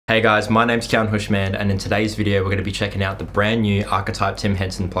Hey guys, my name's Keyan Houshmand, and in today's video we're going to be checking out the brand new Archetype Tim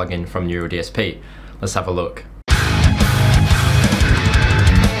Henson plugin from Neural DSP. Let's have a look.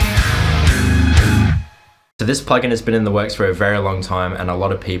 So this plugin has been in the works for a very long time, and a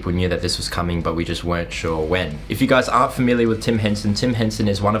lot of people knew that this was coming, but we just weren't sure when. If you guys aren't familiar with Tim Henson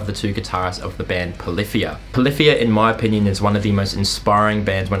is one of the two guitarists of the band Polyphia. Polyphia, in my opinion, is one of the most inspiring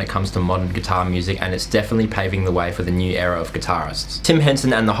bands when it comes to modern guitar music, and it's definitely paving the way for the new era of guitarists. Tim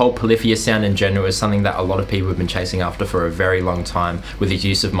Henson and the whole Polyphia sound in general is something that a lot of people have been chasing after for a very long time, with his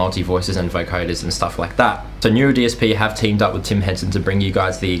use of multi-voices and vocoders and stuff like that. So Neural DSP have teamed up with Tim Henson to bring you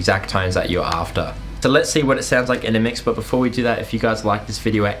guys the exact tones that you're after. So let's see what it sounds like in a mix, but before we do that, if you guys like this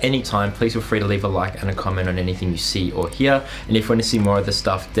video at any time, please feel free to leave a like and a comment on anything you see or hear. And if you want to see more of this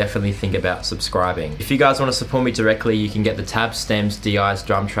stuff, definitely think about subscribing. If you guys want to support me directly, you can get the tabs, stems, DIs,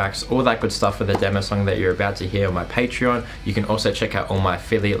 drum tracks, all that good stuff for the demo song that you're about to hear on my Patreon. You can also check out all my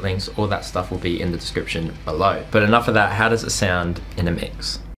affiliate links. All that stuff will be in the description below. But enough of that, how does it sound in a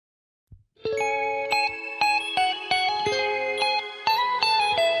mix?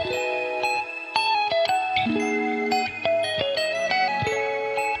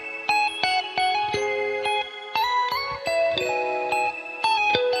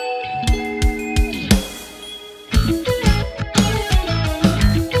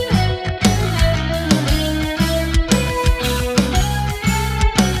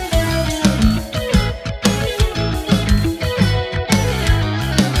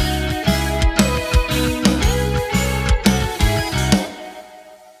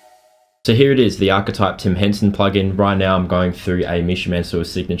 So here it is, the Archetype Tim Henson plugin. Right now I'm going through a Houshmand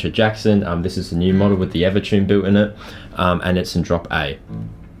signature Jackson. This is the new model with the Evertune built in it, and it's in drop A.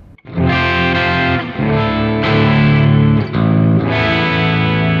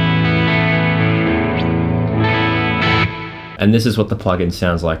 And this is what the plugin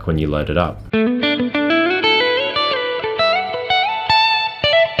sounds like when you load it up.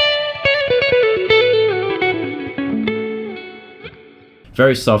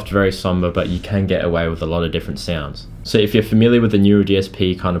 Very soft, very somber, but you can get away with a lot of different sounds. So if you're familiar with the Neural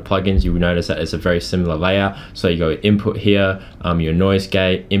DSP kind of plugins, you will notice that it's a very similar layout. So you go input here, your noise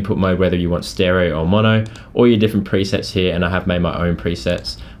gate, input mode, whether you want stereo or mono, all your different presets here, and I have made my own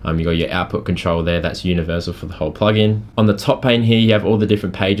presets. You got your output control there, that's universal for the whole plugin. On the top pane here, you have all the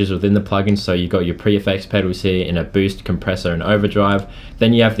different pages within the plugin. So you got your pre-effects pedals here in a boost, compressor, and overdrive.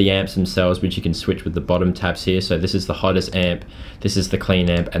 Then you have the amps themselves, which you can switch with the bottom tabs here. So this is the hottest amp, this is the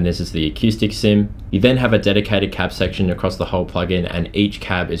clean amp, and this is the acoustic sim. You then have a dedicated cab section across the whole plugin, and each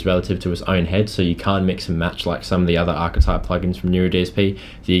cab is relative to its own head, so you can't mix and match like some of the other Archetype plugins from Neural DSP.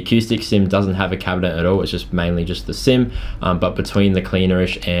 The acoustic sim doesn't have a cabinet at all, it's just mainly just the sim, but between the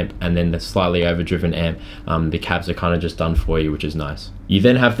cleanerish amp and then the slightly overdriven amp, the cabs are kind of just done for you, which is nice. You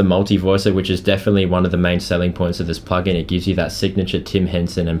then have the multi-voicer, which is definitely one of the main selling points of this plugin. It gives you that signature Tim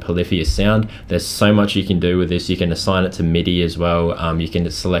Henson and Polyphia sound. There's so much you can do with this. You can assign it to MIDI as well. You can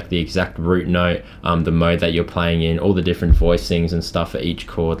select the exact root note, the mode that you're playing in, all the different voicings and stuff for each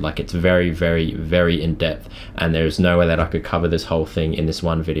chord. Like, it's very, very, very in depth, and there's no way that I could cover this whole thing in this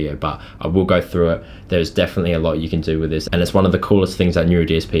one video, but I will go through it. There's definitely a lot you can do with this, and it's one of the coolest things that Neural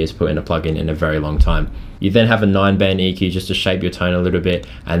DSP has put in a plugin in a very long time. You then have a 9-band EQ just to shape your tone a little bit,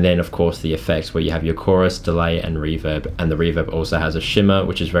 and then of course the effects where you have your chorus, delay, and reverb, and the reverb also has a shimmer,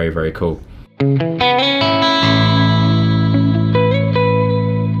 which is very, very cool.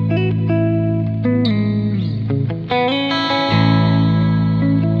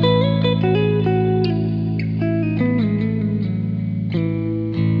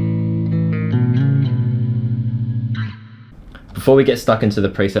 Before we get stuck into the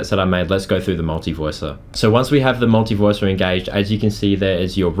presets that I made, let's go through the multi-voicer. So once we have the multi-voicer engaged, as you can see, there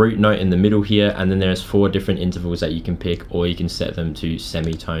is your root note in the middle here, and then there's 4 different intervals that you can pick, or you can set them to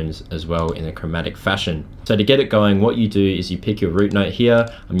semitones as well in a chromatic fashion. So to get it going, what you do is you pick your root note here,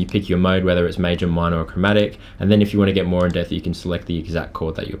 and you pick your mode, whether it's major, minor, or chromatic, and then if you want to get more in depth, you can select the exact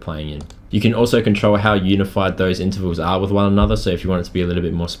chord that you're playing in. You can also control how unified those intervals are with one another. So if you want it to be a little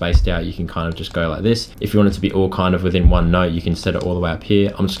bit more spaced out, you can kind of just go like this. If you want it to be all kind of within one note, you can set it all the way up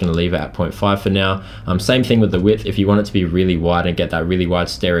here. I'm just going to leave it at 0.5 for now. Same thing with the width. If you want it to be really wide and get that really wide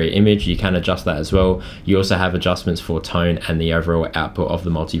stereo image, you can adjust that as well. You also have adjustments for tone and the overall output of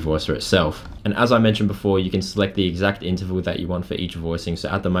the multi-voicer itself. And as I mentioned before, you can select the exact interval that you want for each voicing. So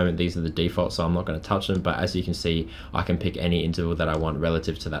at the moment, these are the defaults, so I'm not going to touch them, but as you can see, I can pick any interval that I want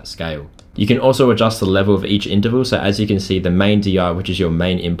relative to that scale. You can also adjust the level of each interval. So as you can see, the main DI, which is your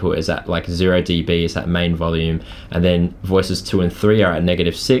main input, is at like 0 dB, is that main volume, and then voices 2 and 3 are at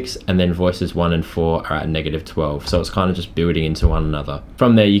 -6, and then voices 1 and 4 are at -12. So it's kind of just building into one another.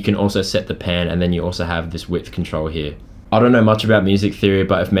 From there, you can also set the pan, and then you also have this width control here. I don't know much about music theory,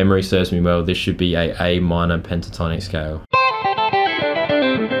 but if memory serves me well, this should be a A minor pentatonic scale.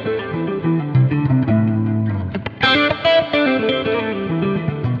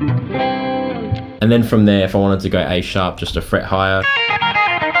 And then from there, if I wanted to go A sharp, just a fret higher.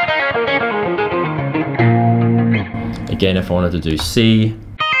 Again, if I wanted to do C.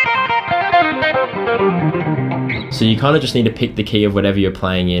 So you kind of just need to pick the key of whatever you're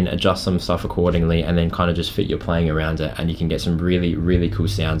playing in, adjust some stuff accordingly, and then kind of just fit your playing around it, and you can get some really, really cool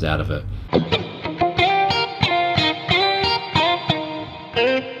sounds out of it.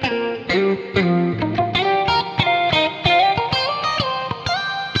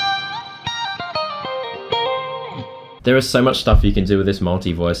 There is so much stuff you can do with this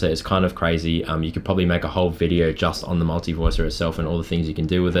multi-voicer, it's kind of crazy. You could probably make a whole video just on the multi-voicer itself and all the things you can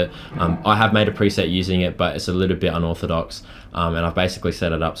do with it. I have made a preset using it, but it's a little bit unorthodox. And I've basically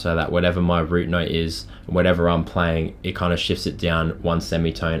set it up so that whatever my root note is, whatever I'm playing, it kind of shifts it down one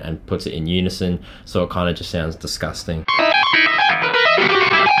semitone and puts it in unison. So it kind of just sounds disgusting.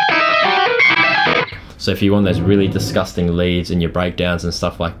 So if you want those really disgusting leads in your breakdowns and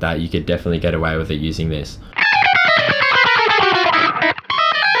stuff like that, you could definitely get away with it using this.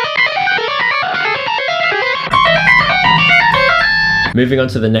 Moving on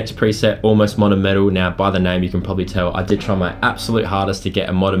to the next preset, Almost Modern Metal. Now, by the name, you can probably tell I did try my absolute hardest to get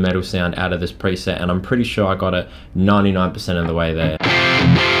a modern metal sound out of this preset, and I'm pretty sure I got it 99% of the way there.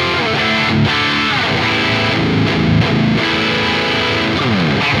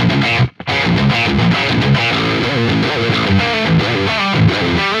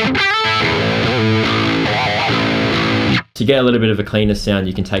 To get a little bit of a cleaner sound,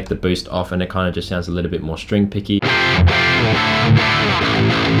 you can take the boost off and it kind of just sounds a little bit more string picky.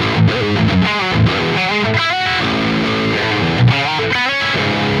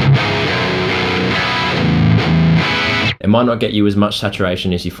 It might not get you as much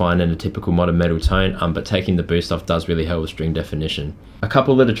saturation as you find in a typical modern metal tone, but taking the boost off does really help with string definition. A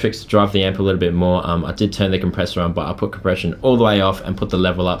couple little tricks to drive the amp a little bit more. I did turn the compressor on, but I put compression all the way off and put the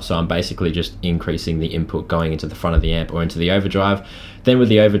level up, so I'm basically just increasing the input going into the front of the amp or into the overdrive. Then with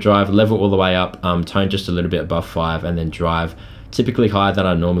the overdrive, level all the way up, tone just a little bit above 5, and then drive typically higher than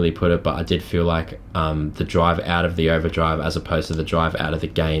I normally put it, but I did feel like the drive out of the overdrive as opposed to the drive out of the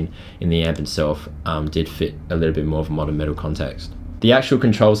gain in the amp itself did fit a little bit more of a modern metal context. The actual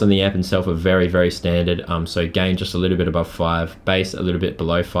controls on the amp itself are very, very standard. So gain just a little bit above 5, bass a little bit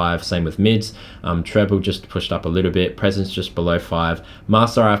below 5, same with mids, treble just pushed up a little bit, presence just below 5,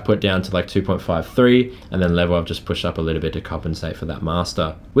 master I've put down to like 2.53, and then level I've just pushed up a little bit to compensate for that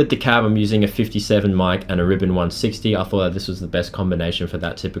master. With the cab, I'm using a 57 mic and a ribbon 160. I thought that this was the best combination for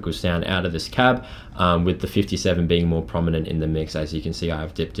that typical sound out of this cab, with the 57 being more prominent in the mix. As you can see, I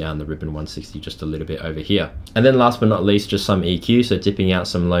have dipped down the ribbon 160 just a little bit over here. And then last but not least, just some EQ. So dipping out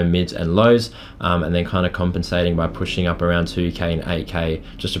some low mids and lows, and then kind of compensating by pushing up around 2K and 8K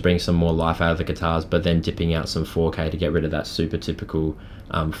just to bring some more life out of the guitars, but then dipping out some 4K to get rid of that super typical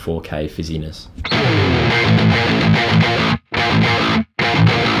 4K fizziness.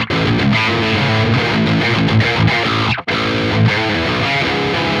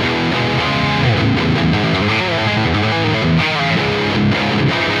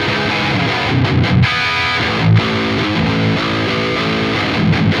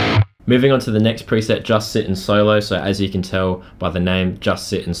 Moving on to the next preset, Just Sit and Solo. So as you can tell by the name, Just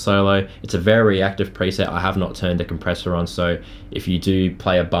Sit and Solo, it's a very reactive preset. I have not turned the compressor on, so if you do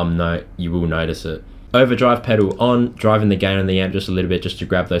play a bum note, you will notice it. Overdrive pedal on, driving the gain on the amp just a little bit just to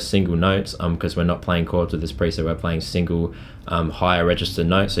grab those single notes, because we're not playing chords with this preset, we're playing single higher register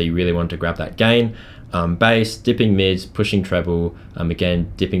notes, so you really want to grab that gain. Bass, dipping mids, pushing treble,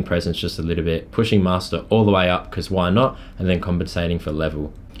 again dipping presence just a little bit, pushing master all the way up because why not, and then compensating for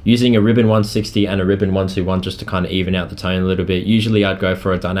level. Using a ribbon 160 and a ribbon 121 just to kind of even out the tone a little bit. Usually I'd go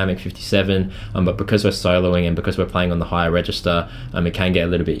for a dynamic 57, but because we're soloing and because we're playing on the higher register, it can get a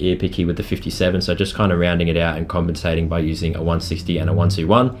little bit ear picky with the 57, so just kind of rounding it out and compensating by using a 160 and a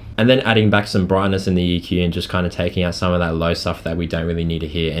 121. And then adding back some brightness in the EQ and just kind of taking out some of that low stuff that we don't really need to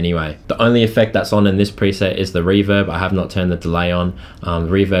hear anyway. The only effect that's on in this preset is the reverb. I have not turned the delay on. The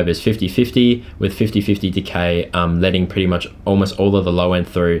reverb is 50-50 with 50-50 decay, letting pretty much almost all of the low end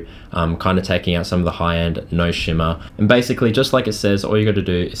through, through, kind of taking out some of the high end, no shimmer. And basically, just like it says, all you got to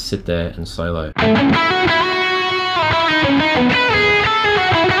do is sit there and solo.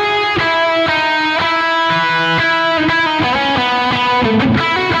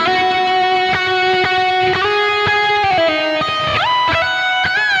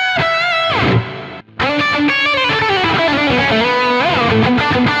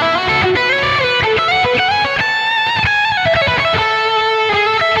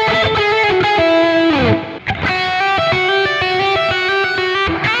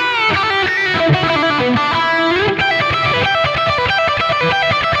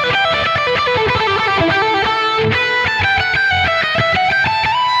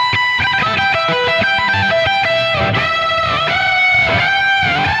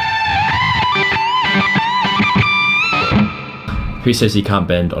 Who says you can't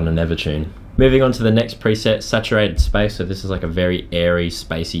bend on an Evertune? Moving on to the next preset, saturated space. So this is like a very airy,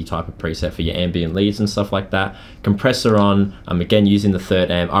 spacey type of preset for your ambient leads and stuff like that. Compressor on, again using the 3rd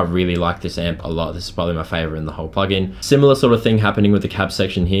amp. I really like this amp a lot. This is probably my favorite in the whole plugin. Similar sort of thing happening with the cab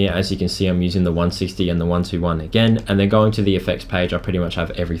section here. As you can see, I'm using the 160 and the 121 again, and then going to the effects page, I pretty much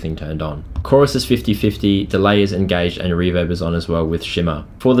have everything turned on. Chorus is 50-50, delay is engaged, and reverb is on as well with shimmer.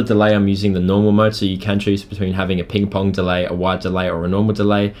 For the delay, I'm using the normal mode, so you can choose between having a ping pong delay, a wide delay, or a normal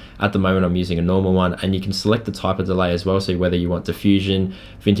delay. At the moment, I'm using a normal one, and you can select the type of delay as well, so whether you want diffusion,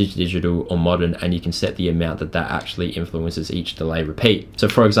 vintage digital, or modern, and you can set the amount that actually influences each delay repeat. So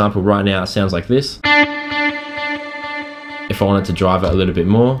for example, right now it sounds like this. If I wanted to drive it a little bit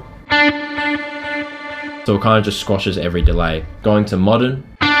more, so it kind of just squashes every delay. Going to modern,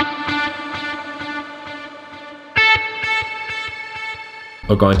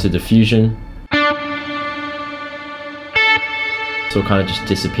 or going to diffusion, so it kind of just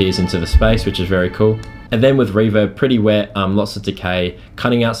disappears into the space, which is very cool. And then with reverb, pretty wet, lots of decay,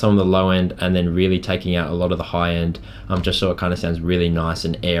 cutting out some of the low end and then really taking out a lot of the high end, just so it kind of sounds really nice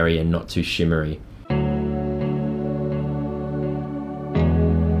and airy and not too shimmery.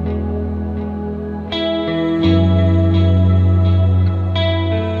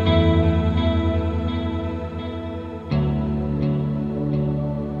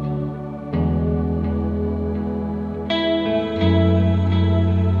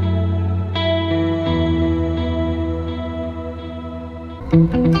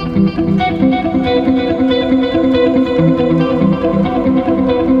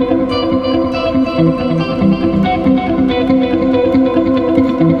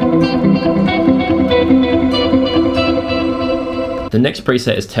 The next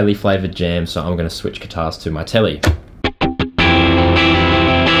preset is Telly flavored jam, so I'm going to switch guitars to my Telly.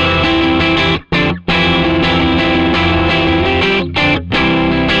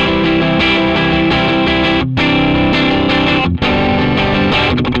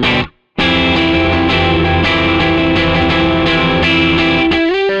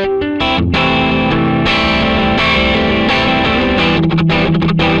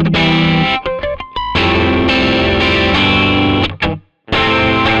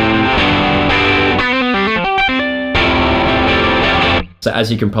 So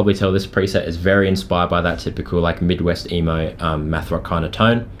as you can probably tell, this preset is very inspired by that typical like Midwest emo math rock kind of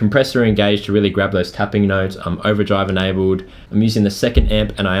tone. Compressor engaged to really grab those tapping notes. Overdrive enabled. I'm using the 2nd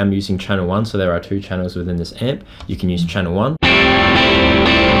amp and I am using channel 1, so there are 2 channels within this amp. You can use channel 1.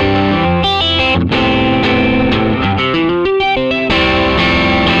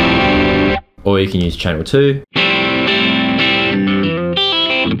 Or you can use channel 2.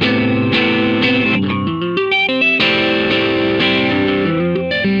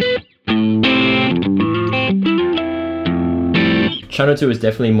 Channel 2 is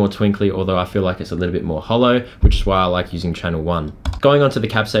definitely more twinkly, although I feel like it's a little bit more hollow, which is why I like using channel 1. Going on to the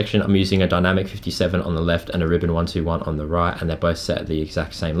cab section, I'm using a dynamic 57 on the left and a ribbon 121 on the right, and they're both set at the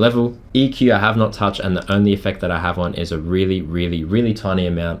exact same level. EQ I have not touched, and the only effect that I have on is a really, really, really tiny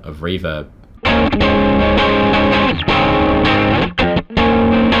amount of reverb.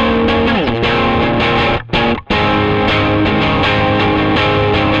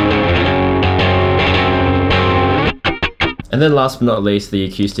 And then last but not least, the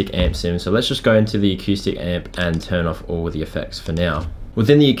acoustic amp sim. So let's just go into the acoustic amp and turn off all of the effects for now.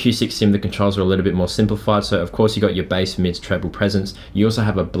 Within the acoustic sim, the controls are a little bit more simplified. So of course you got your bass, mids, treble, presence. You also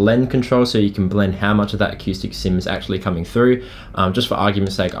have a blend control, so you can blend how much of that acoustic sim is actually coming through. Just for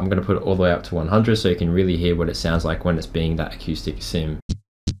argument's sake, I'm gonna put it all the way up to 100 so you can really hear what it sounds like when it's being that acoustic sim.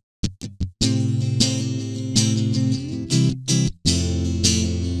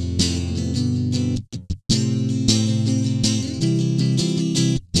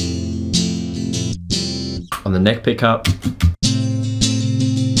 On the neck pickup,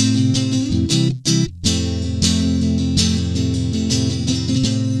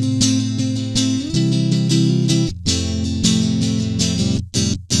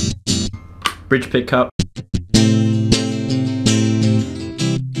 bridge pickup.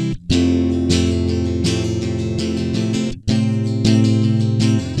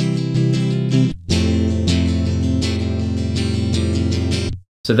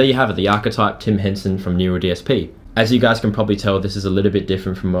 So there you have it, the Archetype Tim Henson from Neural DSP. As you guys can probably tell, this is a little bit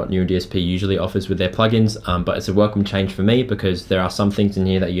different from what Neural DSP usually offers with their plugins, but it's a welcome change for me because there are some things in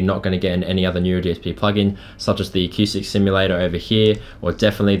here that you're not going to get in any other Neural DSP plugin, such as the acoustic simulator over here, or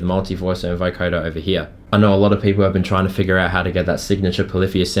definitely the multi-voice and vocoder over here. I know a lot of people have been trying to figure out how to get that signature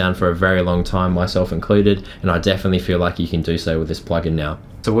Polyphia sound for a very long time, myself included, and I definitely feel like you can do so with this plugin now.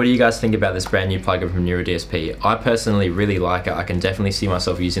 So what do you guys think about this brand new plugin from Neural DSP? I personally really like it. I can definitely see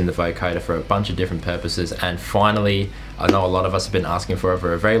myself using the vocoder for a bunch of different purposes, and finally, I know a lot of us have been asking for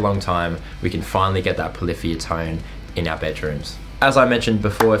a very long time, we can finally get that Polyphia tone in our bedrooms. As I mentioned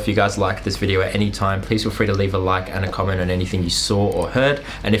before, if you guys liked this video at any time, please feel free to leave a like and a comment on anything you saw or heard.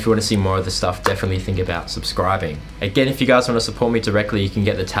 And if you want to see more of this stuff, definitely think about subscribing. Again, if you guys want to support me directly, you can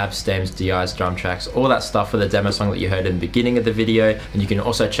get the tabs, stems, DIs, drum tracks, all that stuff for the demo song that you heard in the beginning of the video. And you can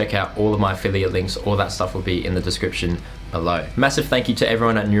also check out all of my affiliate links. All that stuff will be in the description below. Massive thank you to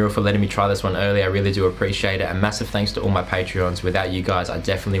everyone at Neural for letting me try this one early. I really do appreciate it. And massive thanks to all my Patreons. Without you guys, I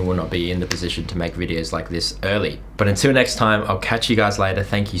definitely will not be in the position to make videos like this early. But until next time, I'll catch you guys later.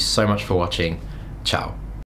 Thank you so much for watching. Ciao.